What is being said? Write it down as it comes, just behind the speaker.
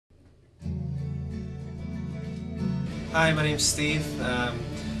Hi, my name's Steve. I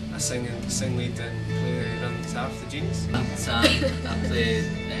sing lead and play run guitar for the Genies. I'm Sam. I play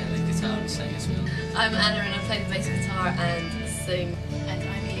the guitar and sing as well. I'm Anna and I play the bass guitar and sing. And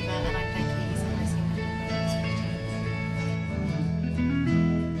I'm Eva and I play keys and I sing.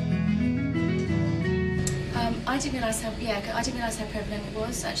 I didn't realise how prevalent it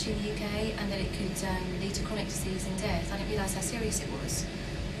was actually in the UK, and that it could lead to chronic disease and death. I didn't realise how serious it was.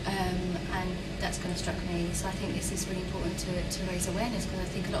 And that's kind of struck me. So I think this is really important to raise awareness, because I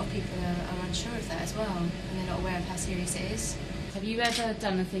think a lot of people are unsure of that as well, and they're not aware of how serious it is. Have you ever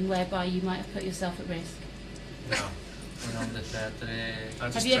done a thing whereby you might have put yourself at risk? No. I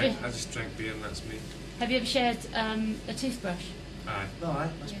just drink beer and that's me. Have you ever shared a toothbrush? Aye. No, I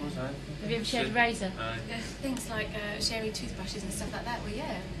suppose aye. Have you ever shared a razor? Aye. Yeah, thame like sharing toothbrushes and stuff like that. Well,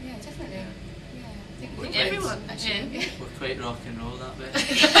 yeah, definitely. Yeah, I think Everyone, actually. yeah. We're quite rock and roll that bit.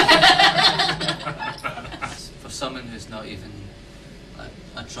 For someone who's not even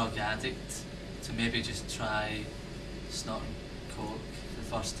a drug addict, to maybe just try snorting coke for the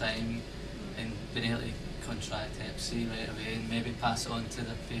first time and being able to contract Hep C right away and maybe pass it on to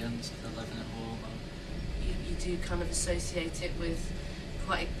their parents if they're living at home. You do kind of associate it with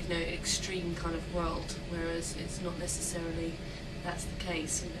quite extreme kind of world, whereas it's not necessarily that's the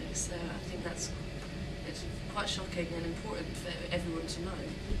case, so I think it's quite shocking and important for everyone to know.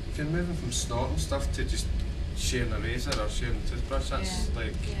 If you're moving from snorting stuff to just sharing a razor or sharing a toothbrush, that's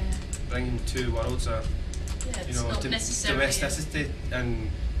bringing two worlds of Not necessarily domesticity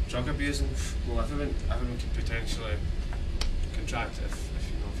and drug abuse, and well, everyone could potentially contract it if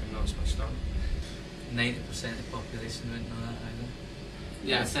you're not switched on. 90% of the population wouldn't know that either.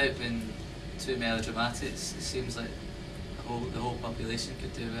 Yeah, without being too melodramatic, it seems like the whole population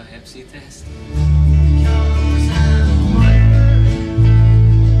could do a Hep C test.